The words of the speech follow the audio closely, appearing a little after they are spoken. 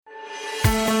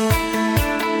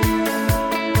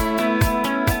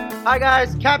Hi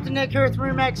guys, Captain Nick here with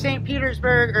MarineMax St.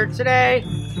 Petersburg, or today,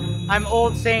 I'm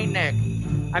Old St. Nick.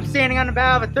 I'm standing on the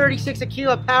bow of a 36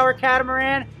 kilo power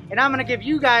catamaran, and I'm gonna give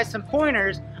you guys some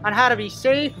pointers on how to be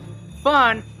safe,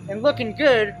 fun, and looking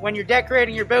good when you're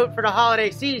decorating your boat for the holiday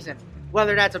season.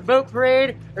 Whether that's a boat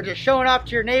parade or just showing off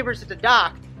to your neighbors at the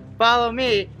dock, follow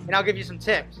me and I'll give you some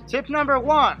tips. Tip number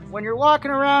one, when you're walking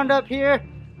around up here,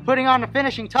 putting on the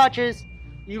finishing touches,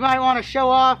 you might wanna show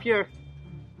off your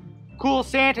cool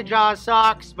Santa Jaws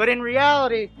socks, but in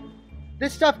reality,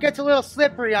 this stuff gets a little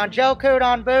slippery on gel coat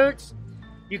on boats.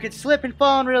 You could slip and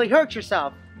fall and really hurt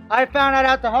yourself. I found that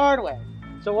out the hard way.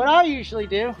 So what I usually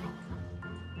do,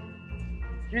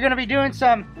 if you're gonna be doing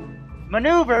some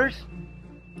maneuvers,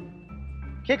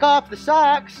 kick off the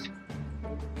socks,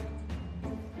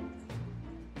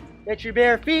 get your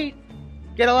bare feet,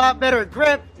 get a lot better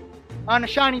grip on a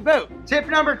shiny boat. Tip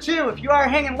number two, if you are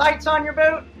hanging lights on your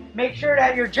boat, make sure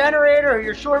that your generator or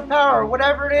your shore power or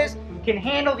whatever it is can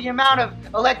handle the amount of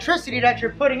electricity that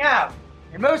you're putting out.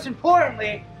 And most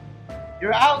importantly,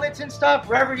 your outlets and stuff,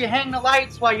 wherever you hang the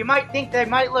lights, while you might think they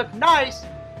might look nice,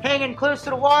 hanging close to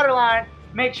the water line,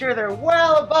 make sure they're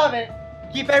well above it,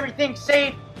 keep everything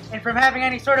safe and from having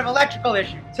any sort of electrical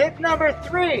issue. Tip number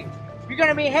three, if you're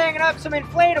gonna be hanging up some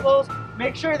inflatables,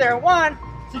 make sure they're one,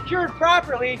 secured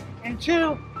properly, and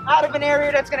two, out of an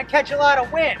area that's going to catch a lot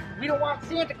of wind. We don't want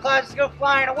Santa Claus to go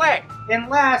flying away. And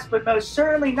last but most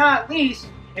certainly not least,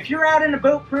 if you're out in the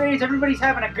boat parades, everybody's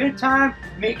having a good time,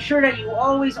 make sure that you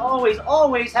always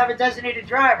have a designated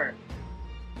driver.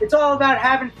 It's all about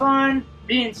having fun,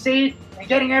 being safe, and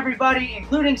getting everybody,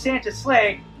 including Santa's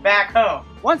sleigh, back home.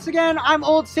 Once again, I'm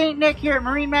Old St. Nick here at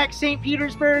MarineMax St.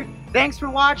 Petersburg. Thanks for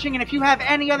watching, and if you have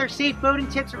any other safe boating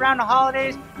tips around the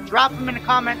holidays, drop them in the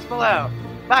comments below.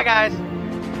 Bye guys.